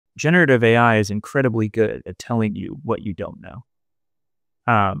generative AI is incredibly good at telling you what you don't know.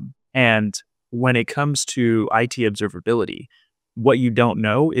 And when it comes to IT observability, what you don't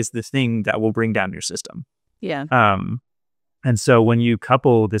know is the thing that will bring down your system. Yeah. And so when you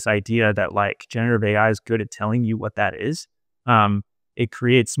couple this idea that like generative AI is good at telling you what that is, it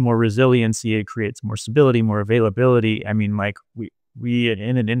creates more resiliency, it creates more stability, more availability. I mean, like we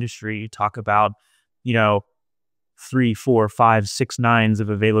in an industry talk about, you know, 3, 4, 5, 6 nines of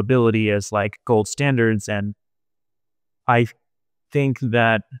availability as like gold standards. And I think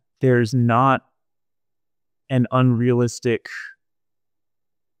that there's not an unrealistic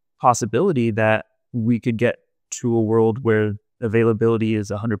possibility that we could get to a world where availability is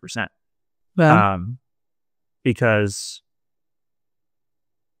 100%. Well, Because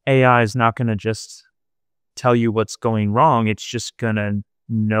AI is not going to just tell you what's going wrong. It's just going to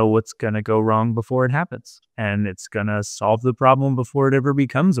know what's going to go wrong before it happens. And it's going to solve the problem before it ever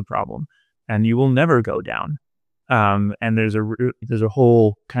becomes a problem. And you will never go down. And there's a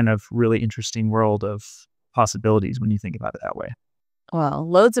whole kind of really interesting world of possibilities when you think about it that way. well,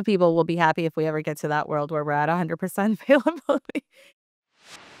 loads of people will be happy if we ever get to that world where we're at 100% availability.